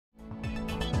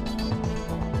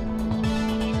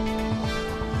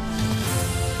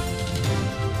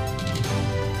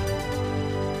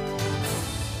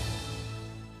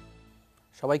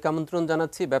সবাইকে আমন্ত্রণ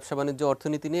জানাচ্ছি ব্যবসা বাণিজ্য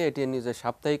অর্থনীতি নিয়ে এটিএন নিউজের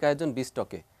সাপ্তাহিক আয়োজন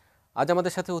বিস্টকে। আজ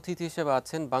আমাদের সাথে অতিথি হিসেবে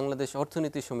আছেন বাংলাদেশ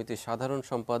অর্থনীতি সমিতির সাধারণ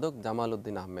সম্পাদক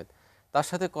জামালউদ্দিন আহমেদ। তার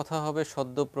সাথে কথা হবে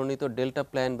সদ্য প্রণীত ডেল্টা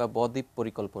প্ল্যান বা বদ্বীপ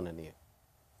পরিকল্পনা নিয়ে।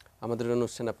 আমাদের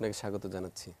অনুষ্ঠানে আপনাকে স্বাগত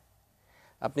জানাচ্ছি।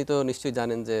 আপনি তো নিশ্চয়ই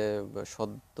জানেন যে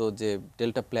সদ্য যে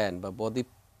ডেল্টা প্ল্যান বা বদ্বীপ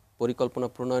পরিকল্পনা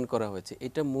প্রণয়ন করা হয়েছে,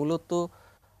 এটা মূলত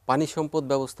পানি সম্পদ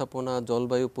ব্যবস্থাপনা,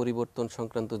 জলবায়ু পরিবর্তন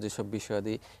সংক্রান্ত যেসব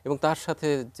বিষয়াদি এবং তার সাথে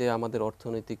যে আমাদের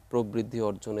অর্থনৈতিক প্রবৃদ্ধি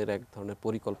অর্জনের এক ধরনের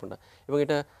পরিকল্পনা, এবং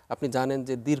এটা আপনি জানেন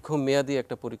যে দীর্ঘমেয়াদী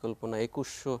একটা পরিকল্পনা,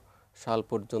 2100 সাল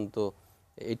পর্যন্ত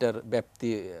এটার ব্যাপ্তি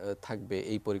থাকবে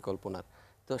এই পরিকল্পনার।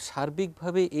 তো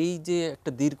সার্বিকভাবে এই যে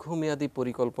একটা দীর্ঘমেয়াদী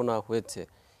পরিকল্পনা হয়েছে,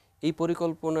 এই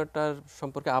পরিকল্পনাটার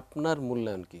সম্পর্কে আপনার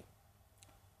মূল্যায়ন কি?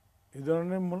 এই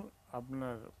ধরনের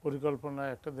আপনার পরিকল্পনা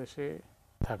একটা দেশে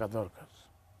থাকা দরকার।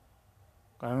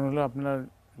 কারণ হলো আপনার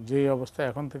যেই অবস্থা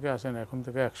এখন থেকে আছেন, এখন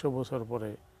থেকে 100 বছর পরে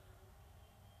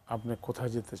আপনি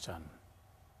কোথায় যেতে চান,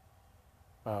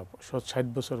 বা 60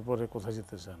 বছর পরে কোথায়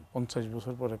যেতে চান, 50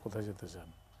 বছর পরে কোথায় যেতে চান,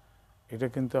 এটা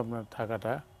কিন্তু আপনার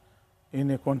থাকাটা ইন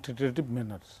এ কোয়ান্টিটেটিভ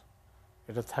ম্যানার।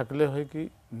 এটা থাকলে হয় কি,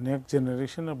 নেক্সট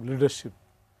জেনারেশন অফ লিডারশিপ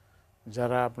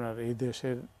যারা আপনার এই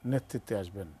দেশের নেতৃত্বে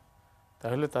আসবেন,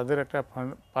 তাহলে তাদের একটা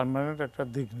পার্মানেন্ট একটা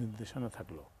দিক নির্দেশনা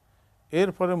থাকলো।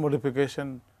 এরপরে মডিফিকেশন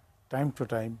টাইম টু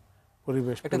টাইম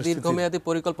পরিবেশ একটা দীর্ঘমেয়াদী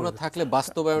পরিকল্পনা থাকলে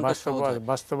বাস্তবায়নটা সহজ হয়।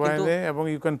 বাস্তবায়নে এবং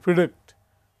ইউ ক্যান প্রিডিক্ট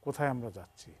কোথায় আমরা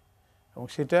যাচ্ছি। এবং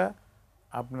সেটা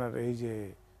আপনার এই যে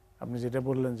আপনি যেটা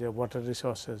বললেন যে ওয়াটার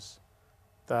রিসোর্সেস,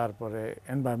 তারপরে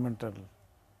এনভায়রনমেন্টাল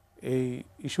এই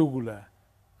ইস্যুগুলা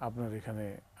আপনার এখানে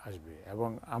আসবে। এবং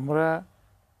আমরা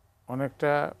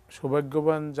অনেকটা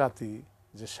সৌভাগ্যবান জাতি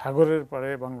যে সাগরের পাড়ে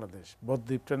বাংলাদেশ,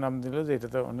 বদ্বীপটা নাম দিল যে এটা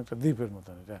তো অনেকটা দ্বীপের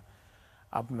মতন। এটা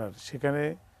আপনার সেখানে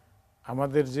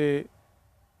আমাদের যে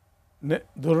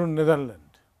ধরুন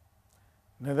নেদারল্যান্ড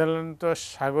তো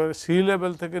সাগর সি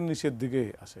লেভেল থেকে নিচের দিকে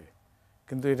আসে,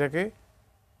 কিন্তু এটাকে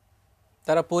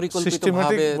তারা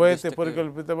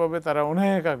পরিকল্পিতভাবে তারা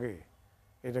অনেক আগে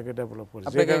এটাকে ডেভেলপ করেছে।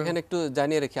 আপনাকে এখানে একটু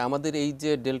জানিয়ে রাখি, আমাদের এই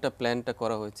যে ডেল্টা প্ল্যানটা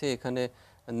করা হয়েছে, এখানে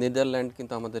নেদারল্যান্ড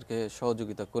কিন্তু আমাদেরকে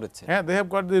সহযোগিতা করেছে। হ্যাঁ, they have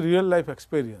got the real life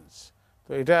experience.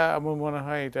 তো এটা আমার মনে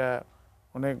হয় এটা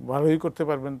অনেক ভালোই করতে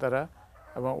পারবেন তারা।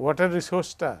 এবং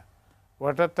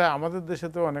ওয়াটারটা আমাদের দেশে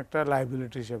তো অনেকটা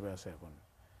লাইবিলিটি হিসেবে আছে এখন।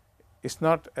 ইটস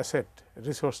নট অ্যাসেট,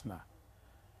 রিসোর্স না।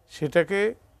 সেটাকে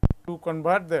to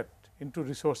convert that into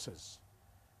resources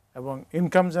এবং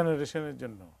ইনকাম জেনারেশনের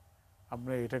জন্য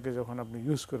আপনি এটাকে যখন আপনি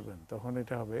ইউজ করবেন, তখন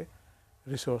এটা হবে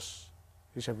রিসোর্স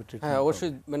হিসাবে ট্রিট। হ্যাঁ,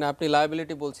 অবশ্যই। মানে আপনি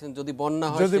লায়াবিলিটি বলছেন, যদি বন্যা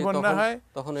হয়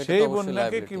তখন সেই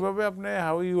বন্যাকে কিভাবে আপনি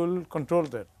how you will control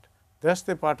that's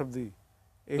the part of the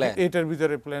এটার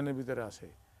ভিতরে, প্ল্যানের ভিতরে আছে।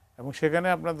 এবং সেখানে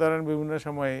আপনার ধরেন বিভিন্ন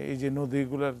সময় এই যে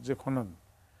নদীগুলোর যে খনন,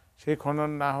 সেই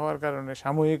খনন না হওয়ার কারণে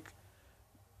সাময়িক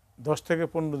 10 থেকে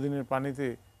 15 দিনের পানিতে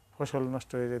ফসল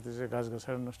নষ্ট হয়ে যেতেছে,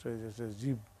 গাছগাছালি নষ্ট হয়ে যেতেছে,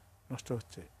 জীব নষ্ট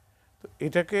হচ্ছে। তো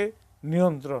এটাকে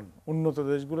নিয়ন্ত্রণ উন্নত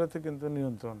দেশগুলোতে কিন্তু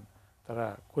নিয়ন্ত্রণ তারা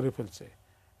করে ফেলছে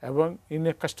এবং ইন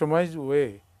এ কাস্টমাইজড ওয়ে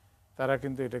তারা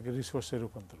কিন্তু এটাকে রিসোর্সে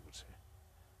রূপান্তর করছে।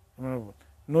 মানে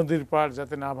নদীর পাড়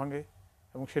যাতে না ভাঙে,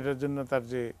 এবং সেটার জন্য তার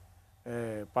যে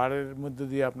পাড়ের মধ্যে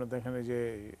দিয়ে আপনার দেখেন যে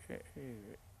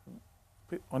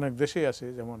অনেক দেশেই আছে,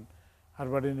 যেমন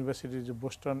হার্ভার্ড ইউনিভার্সিটি যে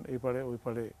বোস্টন এই পাড়ে, ওই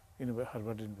পাড়ে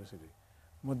হার্ভার্ড ইউনিভার্সিটি,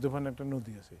 মধ্যখানে একটা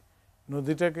নদী আছে।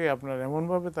 নদীটাকে আপনার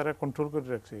এমনভাবে তারা কন্ট্রোল করে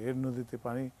রাখছে, এর নদীতে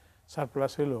পানি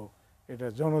সারপ্লাস হলেও এটা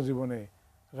জনজীবনে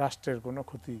রাষ্ট্রের কোনো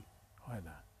ক্ষতি হয়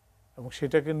না। এবং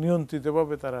সেটাকে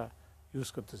নিয়ন্ত্রিতভাবে তারা ইউজ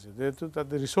করতেছে, যেহেতু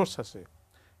তাদের রিসোর্স আছে।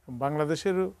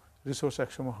 বাংলাদেশেরও রিসোর্স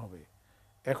একসময় হবে।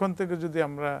 এখন থেকে যদি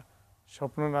আমরা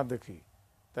স্বপ্ন না দেখি,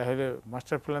 তাহলে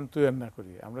মাস্টার প্ল্যান তৈরি না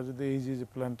করি, আমরা যদি এই যে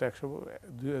প্ল্যানটা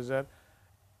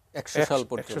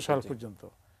 2100 সাল পর্যন্ত,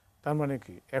 তার মানে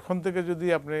কি এখন থেকে যদি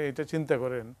আপনি এটা চিন্তা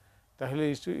করেন, তাহলে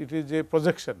ইট ইজ যে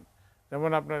প্রজেকশন।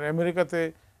 যেমন আপনার আমেরিকাতে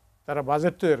তারা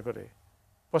বাজেট তৈরি করে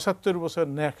 75 বছর,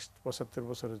 নেক্সট 75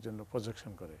 বছরের জন্য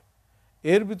প্রজেকশন করে।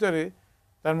 এর ভিতরে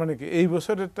তার মানে কি এই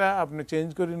বছরেরটা আপনি চেঞ্জ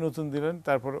করে নতুন দিলেন,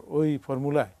 তারপর ওই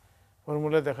ফর্মুলায়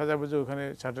দেখা যাবে যে ওখানে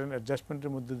সার্টেন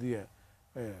অ্যাডজাস্টমেন্টের মধ্যে দিয়ে।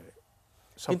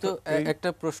 কিন্তু একটা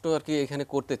প্রশ্ন আর কি এখানে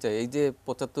করতে চাই, এই যে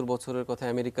 75 বছরের কথা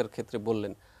আমেরিকার ক্ষেত্রে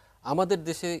বললেন, আমাদের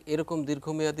দেশে এরকম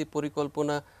দীর্ঘমেয়াদী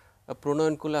পরিকল্পনা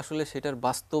প্রণয়ন করলে আসলে সেটার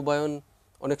বাস্তবায়ন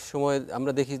অনেক সময়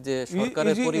আমরা দেখি যে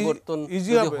সরকারের পরিবর্তন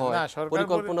যদি হয়,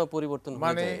 পরিকল্পনা পরিবর্তন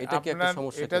হয়ে যায়, এটা কি একটা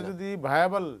সমস্যা? এটা যদি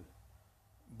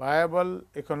ভায়াবল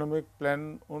ইকোনমিক প্ল্যান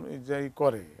অনুযায়ী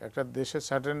করে, একটা দেশের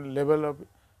সার্টেন লেভেল অফ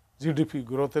জিডিপি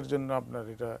গ্রোথের জন্য আপনার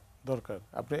এটা দরকার।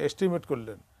 আপনি এস্টিমেট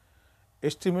করলেন,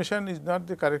 estimation is not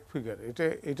the correct figure,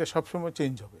 এটা সবসময়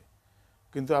চেঞ্জ হবে।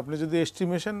 কিন্তু আপনি যদি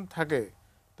এস্টিমেশন থাকে,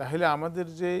 তাহলে আমাদের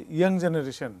যে ইয়াং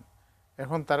জেনারেশন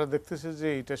এখন তারা দেখতেছে যে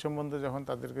এটা সম্বন্ধে যখন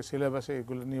তাদেরকে সিলেবাসে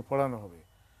এগুলো নিয়ে পড়ানো হবে,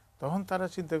 তখন তারা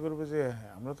চিন্তা করবে যে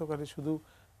হ্যাঁ আমরা তো খালি শুধু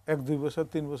 1-2 বছর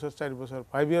 3 বছর 4 বছর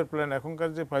 5 ইয়ার প্ল্যান, এখনকার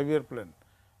যে 5 ইয়ার প্ল্যান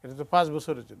এটা তো 5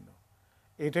 বছরের জন্য,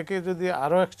 এটাকে যদি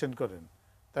আরও এক্সটেন্ড করেন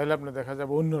তাহলে আপনি দেখা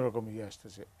যাবে অন্যরকম ইয়ে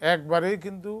আসতেছে একবারেই।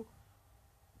 কিন্তু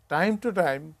time to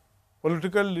time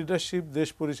political leadership, দেশ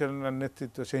পরিচালনার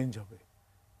নেতৃত্ব চেঞ্জ হবে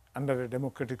আন্ডার এ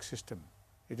ডেমোক্রেটিক সিস্টেম,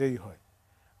 এটাই হয়।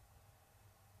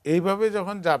 এইভাবে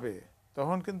যখন যাবে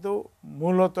তখন কিন্তু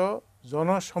মূলত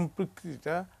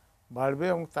জনসম্পৃক্তিটা বাড়বে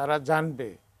এবং তারা জানবে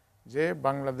যে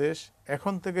বাংলাদেশ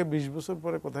এখন থেকে 20 বছর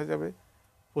পরে কোথায় যাবে,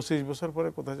 25 বছর পরে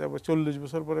কোথায় যাবে, 40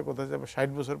 বছর পরে কোথায় যাবে, 60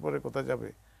 বছর পরে কোথায় যাবে,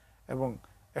 এবং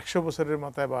 100 বছরের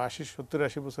মাথায় বা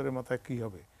 70-80 বছরের মাথায় কী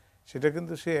হবে সেটা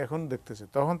কিন্তু সে এখন দেখতেছে।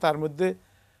 তখন তার মধ্যে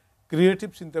ক্রিয়েটিভ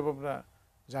চিন্তাভাবনা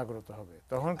জাগ্রত হবে,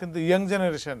 তখন কিন্তু young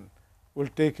generation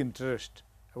will take interest,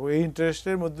 এবং এই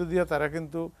ইন্টারেস্টের মধ্যে দিয়ে তারা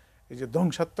কিন্তু এই যে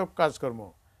ধ্বংসাত্মক কাজকর্ম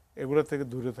এগুলো থেকে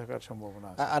দূরে থাকার সম্ভাবনা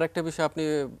আছে। আরেকটা বিষয় আপনি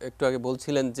একটু আগে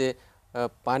বলছিলেন যে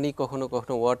পানি কখনো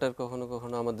কখনো ওয়াটার কখনো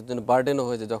কখনো আমাদের জন্য বার্ডেনও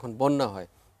হয়ে যায় যখন বন্যা হয়,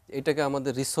 এটাকে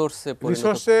আমাদের রিসোর্সে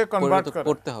পরিণত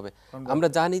করতে হবে। আমরা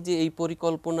জানি যে এই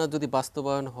পরিকল্পনা যদি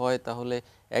বাস্তবায়ন হয় তাহলে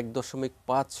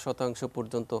 1.5%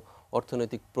 পর্যন্ত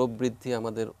অর্থনৈতিক প্রবৃদ্ধি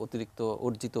আমাদের অতিরিক্ত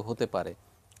অর্জিত হতে পারে।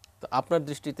 তো আপনার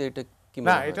দৃষ্টিতে এটা কি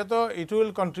মনে হয়? না, এটা তো ইট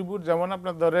উইল কন্ট্রিবিউট। যেমন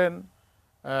আপনার ধরেন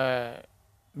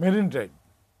মেরিন ড্রাইভ,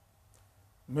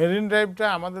 মেরিন ড্রাইভটা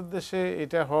আমাদের দেশে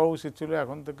এটা হওয়া উচিত ছিল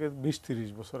এখন থেকে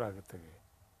 20-30 বছর আগে থেকে,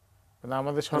 কিন্তু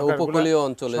আমাদের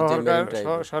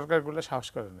সরকারগুলো সাহস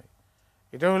করে নাই।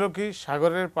 এটা হলো কি,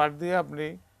 সাগরের পাড় দিয়ে আপনি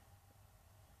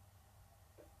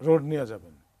রোড নিয়ে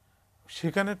যাবেন,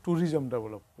 সেখানে ট্যুরিজম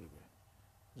ডেভেলপ করবে।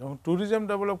 যখন ট্যুরিজম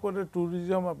ডেভেলপ করে,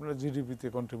 ট্যুরিজম আপনার জিডিপিতে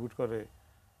কন্ট্রিবিউট করে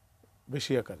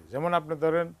বেশি আকারে। যেমন আপনি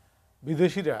ধরেন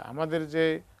বিদেশিরা, আমাদের যে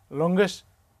লংগেস্ট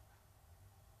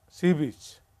সি বিচ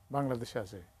বাংলাদেশে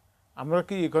আছে, আমরা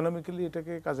কি ইকোনমিক্যালি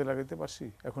এটাকে কাজে লাগাইতে পারছি?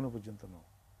 এখনো পর্যন্ত নয়।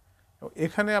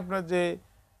 এখানে আপনার যে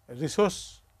রিসোর্স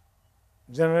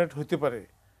জেনারেট হইতে পারে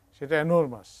সেটা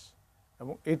এনর্মাস,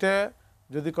 এবং এটা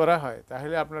যদি করা হয়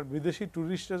তাহলে আপনার বিদেশি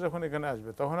ট্যুরিস্টরা যখন এখানে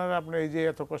আসবে তখন আর আপনি এই যে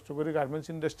এত কষ্ট করে গার্মেন্টস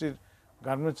ইন্ডাস্ট্রির,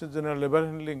 গার্মেন্টসের জন্য লেবার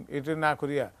হ্যান্ডলিং এটা না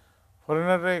করিয়া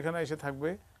ফরেনাররা এখানে এসে থাকবে,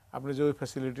 আপনি যে ওই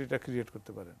ফ্যাসিলিটিটা ক্রিয়েট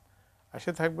করতে পারেন,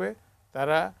 এসে থাকবে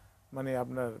তারা, মানে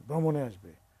আপনার ভ্রমণে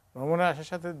আসবে। ভ্রমণে আসার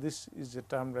সাথে দিস ইজ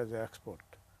যেটা আমরা যে এক্সপোর্ট,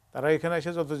 তারা এখানে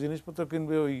এসে যত জিনিসপত্র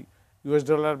কিনবে, ওই US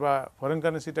ডলার বা ফরেন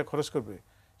কারেন্সিটা খরচ করবে,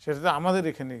 সেটাতে আমাদের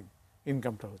এখানে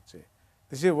ইনকামটা হচ্ছে।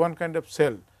 This is one kind of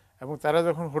sell. এবং তারা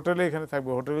যখন হোটেলে এখানে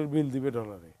থাকবে, হোটেলের বিল দিবে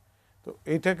ডলারে। তো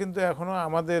এইটা কিন্তু এখনও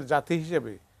আমাদের জাতি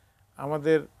হিসেবে,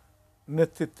 আমাদের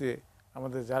নেতৃত্বে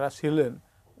আমাদের যারা ছিলেন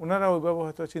ওনারা ওইভাবে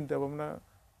হয়তো চিন্তাভাবনা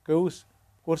কেউ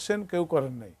করছেন, কেউ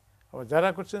করেন নাই, আবার যারা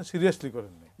করছেন সিরিয়াসলি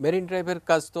করেন নাই। মেরিন ড্রাইভের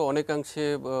কাজ তো অনেকাংশে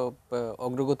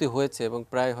অগ্রগতি হয়েছে এবং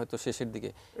প্রায় হয়তো শেষের দিকে,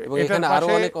 এবং এখানে আরো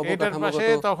অনেক অবকাঠামোগত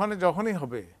তখন যখনই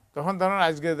হবে, তখন ধরুন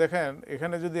আজকে দেখেন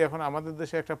এখানে যদি এখন আমাদের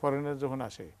দেশে একটা ফরেনার যখন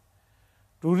আসে,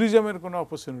 ট্যুরিজমের কোনো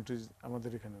অপরচুনিটিস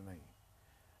আমাদের এখানে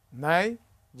নাই,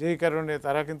 যেই কারণে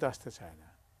তারা কিন্তু আসতে চায় না।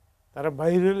 তারা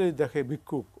বাইরে দেখে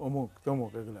ভিক্ষুক, অমুক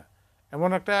তমুক, এগুলা এমন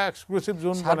একটা এক্সক্লুসিভ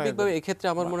জোন বানায়। সার্বিকভাবে এক্ষেত্রে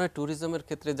আমার মনে হয় ট্যুরিজমের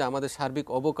ক্ষেত্রে যে আমাদের সার্বিক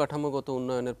অবকাঠামোগত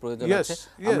উন্নয়নের প্রয়োজন আছে,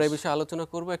 আমরা এই বিষয়ে আলোচনা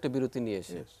করব একটা বিরতি নিয়ে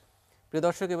এসে। প্রিয়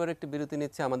দর্শক, এবার একটি বিরতি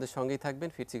নিচ্ছে, আমাদের সঙ্গেই থাকবেন,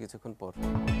 ফিরছি কিছুক্ষণ পর।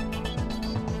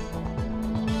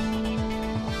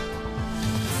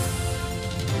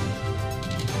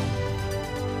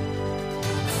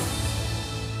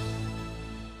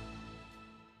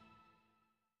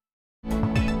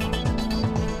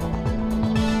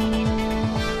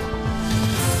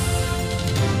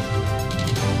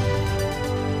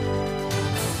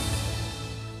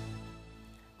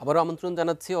 আবারও আমন্ত্রণ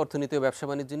জানাচ্ছি অর্থনীতি ও ব্যবসা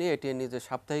বাণিজ্য নিয়ে ATN নিউজের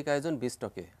সাপ্তাহিক আয়োজন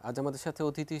বিস্টকে। আজ আমাদের সাথে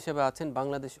অতিথি হিসেবে আছেন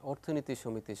বাংলাদেশ অর্থনীতি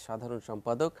সমিতির সাধারণ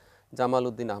সম্পাদক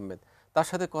জামালউদ্দিন আহমেদ। তার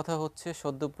সাথে কথা হচ্ছে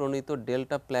সদ্য প্রণীত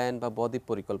ডেল্টা প্ল্যান বা বদ্বীপ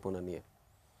পরিকল্পনা নিয়ে।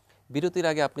 বিরতির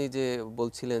আগে আপনি যে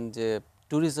বলছিলেন যে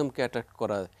ট্যুরিজমকে অ্যাট্রাক্ট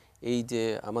করা, এই যে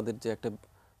আমাদের যে একটা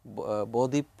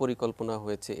বদ্বীপ পরিকল্পনা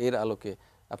হয়েছে এর আলোকে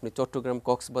আপনি চট্টগ্রাম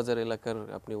কক্সবাজার এলাকার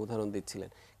আপনি উদাহরণ দিচ্ছিলেন,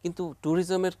 কিন্তু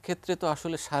ট্যুরিজমের ক্ষেত্রে তো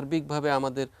আসলে সার্বিকভাবে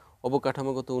আমাদের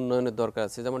অবকাঠামোগত উন্নয়নের দরকার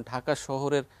আছে। যেমন ঢাকা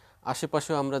শহরের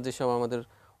আশেপাশেও আমরা যেসব আমাদের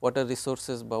ওয়াটার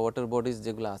রিসোর্সেস বা ওয়াটার বডিজ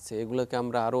যেগুলো আছে, এগুলোকে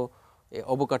আমরা আরও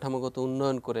অবকাঠামোগত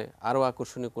উন্নয়ন করে আরও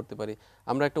আকর্ষণীয় করতে পারি।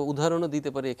 আমরা একটা উদাহরণও দিতে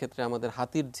পারি এক্ষেত্রে, আমাদের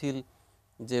হাতির ঝিল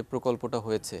যে প্রকল্পটা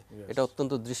হয়েছে, এটা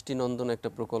অত্যন্ত দৃষ্টিনন্দন একটা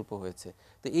প্রকল্প হয়েছে।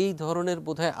 তো এই ধরনের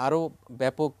বোধহয় আরও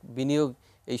ব্যাপক বিনিয়োগ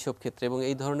এইসব ক্ষেত্রে, এবং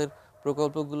এই ধরনের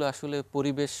প্রকল্পগুলো আসলে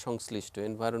পরিবেশ সংশ্লিষ্ট,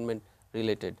 এনভায়রনমেন্ট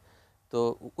রিলেটেড। তো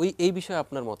এই বিষয়ে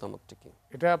আপনার মতামতটা কি?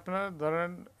 এটা আপনার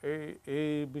ধরেন এই এই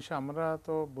বিষয়ে আমরা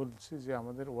তো বলছি যে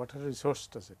আমাদের ওয়াটার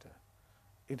রিসোর্সটা যেটা,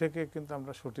 এটাকে কিন্তু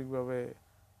আমরা সঠিকভাবে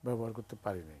ব্যবহার করতে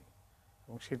পারি নাই,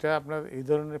 এবং সেটা আপনার এই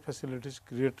ধরনের ফ্যাসিলিটিস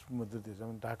ক্রিয়েটের মধ্যে দিয়ে,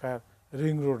 যেমন ঢাকার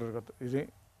রিং রোডের কথা,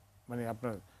 মানে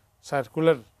আপনার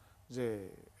সার্কুলার যে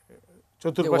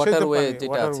চতুর্পাশে যে ওয়াটারওয়ে পানি,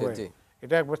 যেটা আছে, ওয়াটারওয়ে, জি।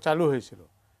 এটা একবার চালু হয়েছিল,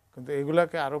 কিন্তু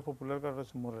এগুলাকে আরও পপুলার করা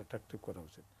হচ্ছে, মোর অ্যাট্রাকটিভ করা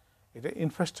উচিত। এটা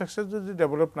ইনফ্রাস্ট্রাকচার যদি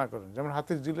ডেভেলপ না করেন, যেমন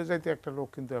হাতির ঝিলে যাইতে একটা লোক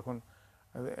কিন্তু এখন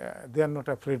দে are not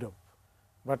afraid of,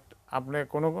 but আপনি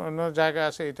কোনো কোনো জায়গা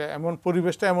আছে, এটা এমন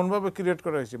পরিবেশটা এমনভাবে ক্রিয়েট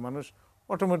করা হয়েছে, মানুষ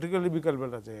অটোমেটিক্যালি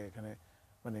বিকালবেলা যায় এখানে,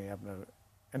 মানে আপনার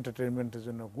এন্টারটেনমেন্টের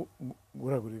জন্য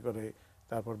ঘোরাঘুরি করে,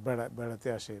 তারপর বেড়াতে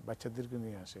আসে, বাচ্চাদেরকে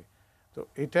নিয়ে আসে। তো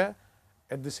এটা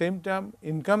at the same time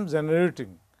income generating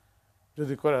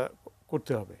যদি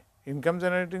করতে হবে, ইনকাম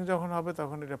জেনারেটিং যখন হবে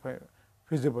তখন এটা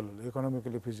ফিজিবল হলো,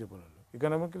 ইকোনমিক্যালি ফিজিবল হলো।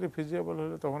 ইকোনমিক্যালি ফিজিবল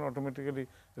হলে তখন অটোমেটিক্যালি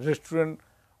রেস্টুরেন্ট,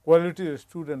 কোয়ালিটি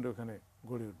রেস্টুরেন্ট ওখানে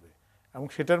গড়ে উঠবে, এবং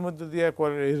সেটার মধ্যে দিয়ে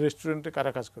এই রেস্টুরেন্টে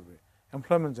কারা কাজ করবে,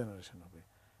 এমপ্লয়মেন্ট জেনারেশন হবে।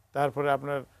 তারপরে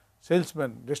আপনার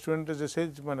সেলসম্যান, রেস্টুরেন্টে যে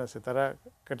সেলসম্যান আছে, তারা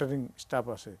ক্যাটারিং স্টাফ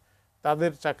আছে,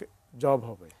 তাদের জব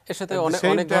হবে, এর সাথে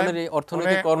অনেক ধরনের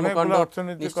অর্থনৈতিক কর্মকাণ্ড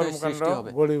অর্থনৈতিক নিশ্চয়ই কর্মকাণ্ড সৃষ্টি হবে।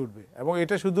 গড়ে উঠবে। এবং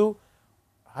এটা শুধু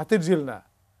হাতির ঝিল না,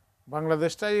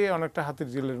 বাংলাদেশটাই অনেকটা হাতির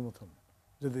ঝিলের মতন,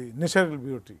 যদি ন্যাচারাল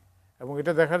বিউটি, এবং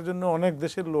এটা দেখার জন্য অনেক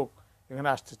দেশের লোক এখানে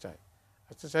আসতে চায়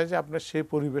যে আপনার সেই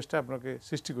পরিবেশটা আপনাকে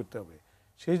সৃষ্টি করতে হবে।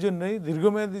 সেই জন্যই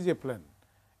দীর্ঘমেয়াদী যে প্ল্যান,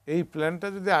 এই প্ল্যানটা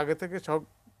যদি আগে থেকে সব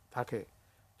থাকে,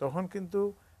 তখন কিন্তু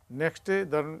নেক্সটে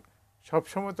ধরেন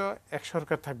সবসময় তো এক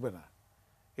সরকার থাকবে না,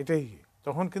 এটাই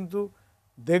তখন কিন্তু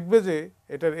দেখবে যে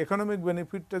এটার ইকোনমিক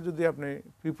বেনিফিটটা যদি আপনি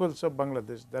পিপলস অফ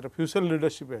বাংলাদেশ, যারা ফিউচার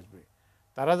লিডারশিপে আসবে,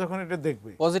 তারা যখন এটা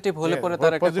দেখবে, পজিটিভ হলে পরে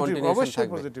তার একটা কন্টিনিউশন অবশ্যই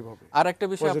থাকবে। পজিটিভ হবে। আর একটা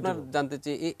বিষয় আপনার জানতে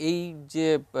চাই, এই যে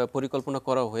পরিকল্পনা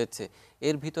করা হয়েছে,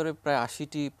 এর ভিতরে প্রায়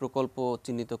 ৮০টি প্রকল্প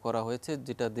চিহ্নিত করা হয়েছে,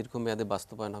 যেটা দীর্ঘমেয়াদে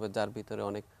বাস্তবায়ন হবে, যার ভিতরে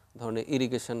অনেক ধরনের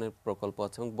ইরিগেশনের প্রকল্প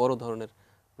আছে এবং বড় ধরনের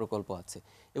প্রকল্প আছে।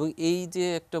 এবং এই যে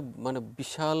একটা মানে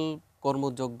বিশাল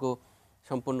কর্মযজ্ঞ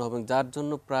সম্পন্ন হবে, যার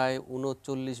জন্য প্রায়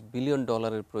 ৩৯ বিলিয়ন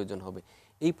ডলারের প্রয়োজন হবে,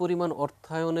 এই পরিমাণ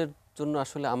অর্থায়নের জন্য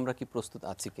আসলে আমরা কি প্রস্তুত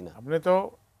আছি কিনা? আপনি তো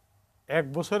এক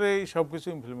বছরেই সব কিছু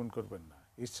ইমপ্লিমেন্ট করবেন না,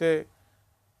 ইচ্ছে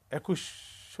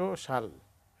 ২১০০ সাল,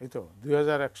 এই তো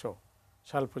 ২১০০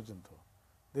 সাল পর্যন্ত।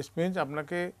 দিস মিনস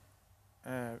আপনাকে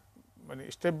মানে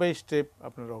স্টেপ বাই স্টেপ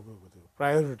আপনার অগ্রগতি,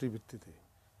 প্রায়োরিটি ভিত্তিতে।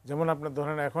 যেমন আপনার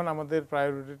ধরেন এখন আমাদের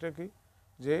প্রায়োরিটিটা কি,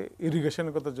 যে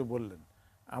ইরিগেশনের কথা যে বললেন,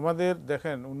 আমাদের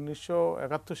দেখেন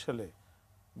 ১৯৭১ সালে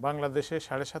বাংলাদেশে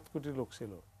 ৭.৫ কোটি লোক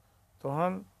ছিল,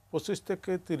 তখন ২৫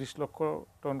 থেকে ৩০ লক্ষ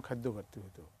টন খাদ্য ঘাটতি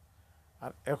হতো।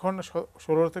 আর এখন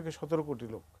 ১৬ থেকে ১৭ কোটি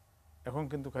লোক, এখন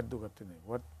কিন্তু খাদ্য ঘাটতি নেই।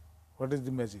 What is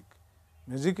the magic?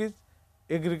 Magic is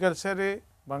এগ্রিকালচারে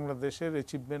বাংলাদেশের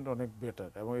অ্যাচিভমেন্ট অনেক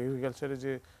বেটার, এবং এগ্রিকালচারে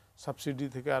যে সাবসিডি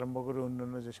থেকে আরম্ভ করে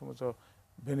অন্যান্য যে সমস্ত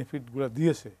বেনিফিটগুলো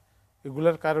দিয়েছে,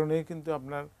 এগুলার কারণেই কিন্তু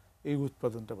আপনার এই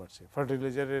উৎপাদনটা বাড়ছে।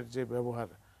 ফার্টিলাইজারের যে ব্যবহার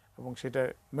এবং সেটা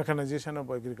মেকানাইজেশন অফ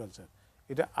এগ্রিকালচার,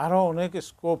 এটা আরও অনেক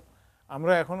স্কোপ,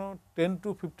 আমরা এখনও 10 to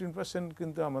 15%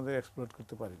 কিন্তু আমাদের এক্সপ্লোর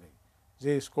করতে পারি নাই,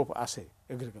 যে স্কোপ আছে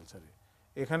এগ্রিকালচারে।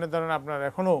 এখানে ধরেন আপনার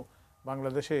এখনও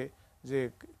বাংলাদেশে যে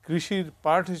কৃষির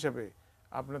পার্ট হিসেবে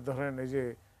আপনার ধরেন এই যে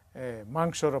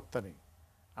মাংস রপ্তানি,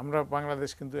 আমরা বাংলাদেশ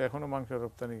কিন্তু এখনও মাংস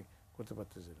রপ্তানি করতে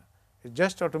পারতেছি না।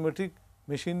 জাস্ট অটোমেটিক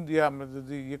মেশিন দিয়ে আমরা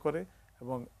যদি করে,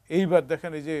 এবং এইবার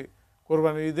দেখেন এই যে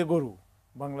কোরবানির ঈদে গরু,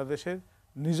 বাংলাদেশের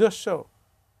নিজস্ব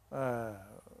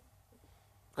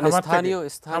স্থানীয়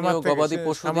গবাদি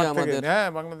পশু দিয়ে আমাদের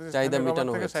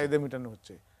চাহিদা মেটানো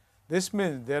হচ্ছে। This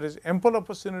means there is ample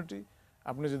opportunity.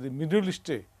 আপনি যদি মিডল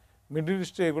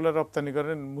ইস্টে এগুলো রপ্তানি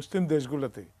করেন মুসলিম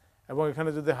দেশগুলোতে, এবং এখানে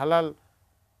যদি হালাল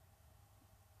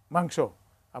মাংস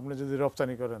আপনি যদি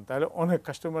রপ্তানি করেন, তাহলে অনেক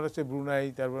কাস্টমার আছে ব্রুনাই,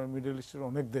 তারপরে মিডল ইস্টের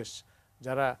অনেক দেশ,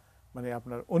 যারা মানে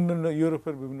আপনার অন্যান্য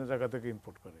ইউরোপের বিভিন্ন জায়গা থেকে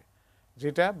ইম্পোর্ট করে,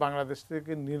 যেটা বাংলাদেশ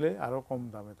থেকে নিলে আরও কম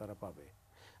দামে তারা পাবে।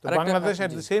 তো Bangladesh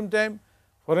at the same time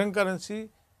foreign currency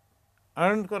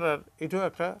earn করার এটাও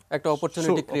একটা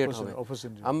অপরচুনিটি ক্রিয়েট হবে।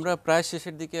 আমরা প্রায়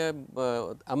শেষের দিকে,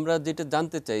 আমরা যেটা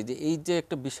জানতে চাই যে এই যে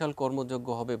একটা বিশাল কর্মযজ্ঞ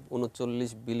হবে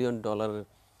 ৩৯ বিলিয়ন ডলারের,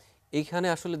 এইখানে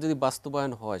আসলে যদি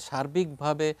বাস্তবায়ন হয়,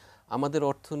 সার্বিকভাবে আমাদের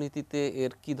অর্থনীতিতে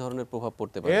এর কি ধরনের প্রভাব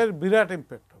পড়তে পারে? এর বিরাট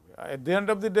ইম্প্যাক্ট হবে। এট the end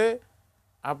of the day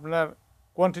আপনার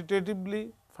কোয়ান্টিটেটিভলি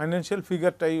ফাইন্যান্সিয়াল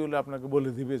ফিগারটাই হলে আপনাকে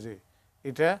বলে দিবে যে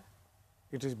এটা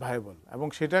ইট ইজ ভাইবল, এবং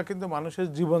সেটা কিন্তু মানুষের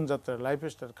জীবনযাত্রা,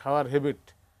 লাইফস্টাইল, খাওয়ার হ্যাবিট,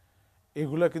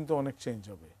 এগুলা কিন্তু অনেক চেঞ্জ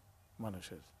হবে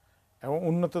মানুষের। এবং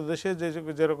উন্নত দেশে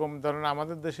যেরকম ধরেন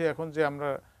আমাদের দেশে এখন যে আমরা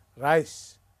রাইস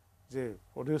যে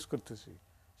প্রডিউস করতেছি,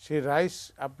 সেই রাইস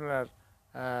আপনার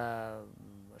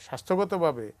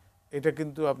স্বাস্থ্যগতভাবে এটা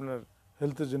কিন্তু আপনার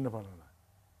হেলথের জন্য ভালো না।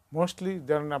 মোস্টলি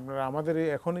ধরেন আপনারা আমাদের এই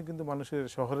এখনই কিন্তু মানুষের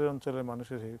শহরের অঞ্চলে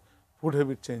মানুষের ফুড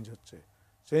হ্যাবিট চেঞ্জ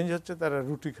হচ্ছে, তারা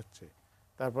রুটি খাচ্ছে,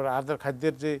 তারপর আদার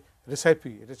খাদ্যের যে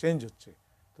রেসিপি এটা চেঞ্জ হচ্ছে।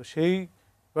 তো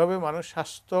সেইভাবে মানুষ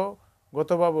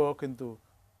স্বাস্থ্যগতভাবেও কিন্তু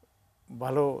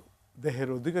ভালো দেহের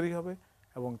অধিকারী হবে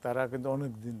এবং তারা কিন্তু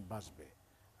অনেক দিন বাঁচবে।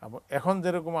 এখন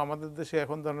যেরকম আমাদের দেশে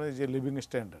এখন ধরনের যে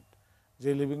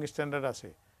লিভিং স্ট্যান্ডার্ড আছে,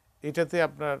 এটাতে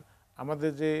আপনার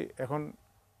আমাদের যে এখন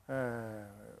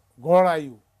গড়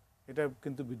আয়ু এটা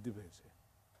কিন্তু বৃদ্ধি পেয়েছে।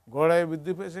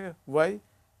 ওয়াই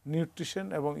নিউট্রিশন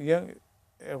এবং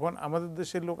এখন আমাদের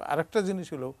দেশের লোক আরেকটা জিনিস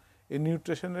হলো এই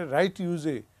নিউট্রিশনের রাইট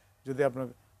ইউজে যদি আপনার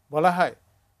বলা হয়,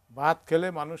 ভাত খেলে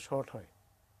মানুষ শর্ট হয়।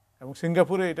 এবং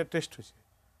সিঙ্গাপুরে এটা টেস্ট হয়েছে।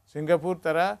 সিঙ্গাপুর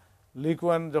তারা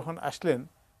লিকুয়ান যখন আসলেন,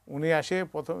 উনি আসে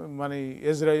প্রথম মানে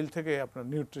ইসরায়েল থেকে আপনার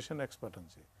নিউট্রিশন এক্সপার্ট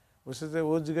আনছে। বলছে যে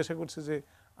ও জিজ্ঞাসা করছে যে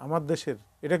আমার দেশের,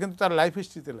 এটা কিন্তু তার লাইফ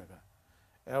হিস্ট্রিতে লেখা,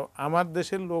 আমার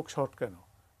দেশের লোক শর্ট কেন?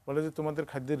 বলে যে তোমাদের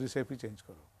খাদ্যের রেসিপি চেঞ্জ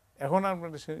করো। এখন আপনার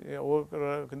ও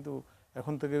কিন্তু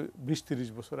এখন থেকে 20-30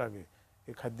 বছর আগে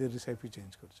এই খাদ্যের রেসিপি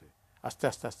চেঞ্জ করছে, আস্তে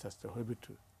আস্তে আস্তে আস্তে হ্যাবিট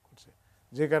করছে।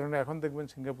 যে কারণে এখন দেখবেন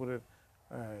সিঙ্গাপুরের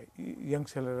ইয়াং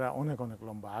ছেলেরা অনেক অনেক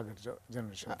লম্বা, আগের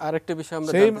জেনারেশন। আরেকটা বিষয়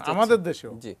আমরা সেম জানতে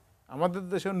চাচ্ছি, আমাদের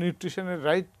দেশেও নিউট্রিশনের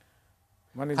রাইট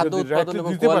মানে খাদ্য যদি উৎপাদন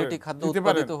এবং কোয়ালিটি খাদ্য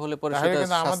উৎপাদিত হলে পরে তাহলে সেটা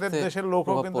কিন্তু আমাদের স্বাস্থ্যে দেশের লোকও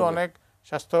প্রভাব কিন্তু পড়বে। অনেক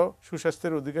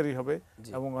সুস্বাস্থ্যের অধিকারী হবে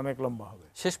এবং অনেক লম্বা হবে।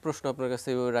 শেষ প্রশ্ন আপনার কাছে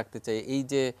এভাবে রাখতে চাই, এই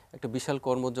যে একটা বিশাল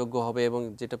কর্মযজ্ঞ হবে এবং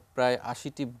যেটা প্রায়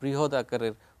 80টি বৃহৎ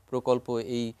আকারের প্রকল্প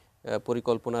এই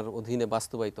পরিকল্পনার অধীনে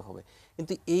বাস্তবায়িত হবে,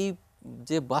 কিন্তু এই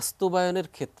যে বাস্তবায়নের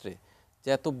ক্ষেত্রে যে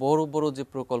এত বড় বড় যে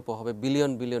প্রকল্প হবে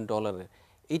বিলিয়ন বিলিয়ন ডলারের,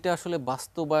 এইটা আসলে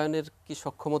বাস্তবায়নের কি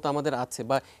সক্ষমতা আমাদের আছে,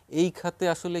 বা এই খাতে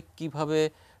আসলে কিভাবে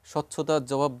স্বচ্ছতা,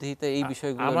 জবাবদিহিতা এই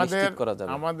বিষয়গুলো নিশ্চিত করা যাবে?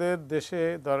 আমাদের দেশে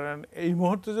ধরেন এই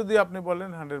মুহূর্তে যদি আপনি বলেন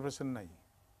 100% নাই,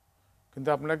 কিন্তু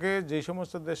আপনাকে যেই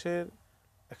সমস্ত দেশের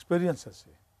এক্সপেরিয়েন্স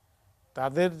আছে,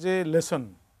 তাদের যে লেসন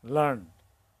লার্ন,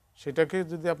 সেটাকে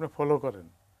যদি আপনি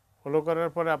ফলো করার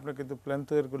পরে আপনি কিন্তু প্ল্যান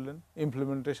তৈরি করলেন,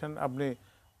 ইমপ্লিমেন্টেশন আপনি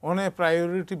অনেক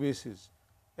প্রায়োরিটি বেসিস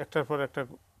একটার পর একটা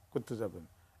করতে যাবেন।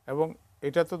 এবং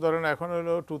এটা তো ধরেন এখন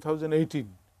হলো 2018,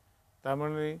 তার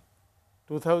মানে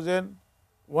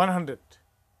 2100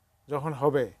 যখন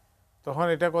হবে তখন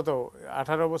এটা কত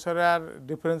 18 বছরে আর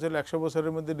ডিফারেন্স হলো, 100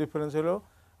 বছরের মধ্যে ডিফারেন্স হলো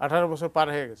 18 বছর পার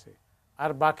হয়ে গেছে,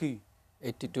 আর বাকি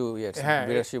 82 ইয়ার্স, হ্যাঁ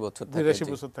 82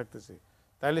 বছর থাকতেছে।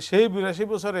 তাহলে সেই 82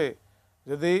 বছরে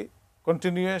যদি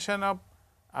কন্টিনিউয়েশন অফ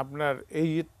আপনার এই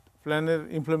প্ল্যানের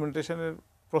ইমপ্লিমেন্টেশনের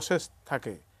প্রসেস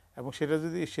থাকে এবং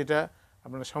সেটা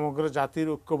আপনার সমগ্র জাতির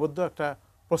ঐক্যবদ্ধ একটা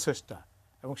প্রসেসটা,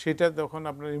 এবং সেটা যখন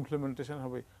আপনার ইমপ্লিমেন্টেশন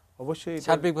হবে, অবশ্যই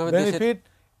বেনিফিট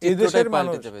এই দেশের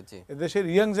মানুষ, এদেশের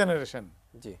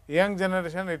ইয়াং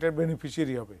জেনারেশন এটার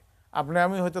বেনিফিশিয়ারি হবে।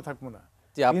 আমি হয়তো থাকবো না।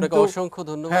 আপনাকে অসংখ্য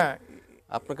ধন্যবাদ। হ্যাঁ,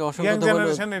 আপনাকে অসংখ্য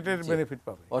ধন্যবাদ, এটার বেনিফিট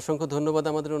পাবে। অসংখ্য ধন্যবাদ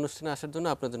আমাদের অনুষ্ঠানে আসার জন্য,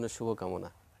 আপনার জন্য শুভকামনা।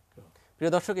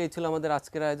 প্রিয় দর্শক, এই ছিল আমাদের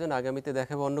আজকের আয়োজন। আগামীতে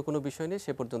দেখাবো অন্য কোনো বিষয় নিয়ে।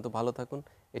 সে পর্যন্ত ভালো থাকুন,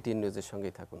 এটিএন নিউজের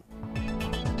সঙ্গেই থাকুন।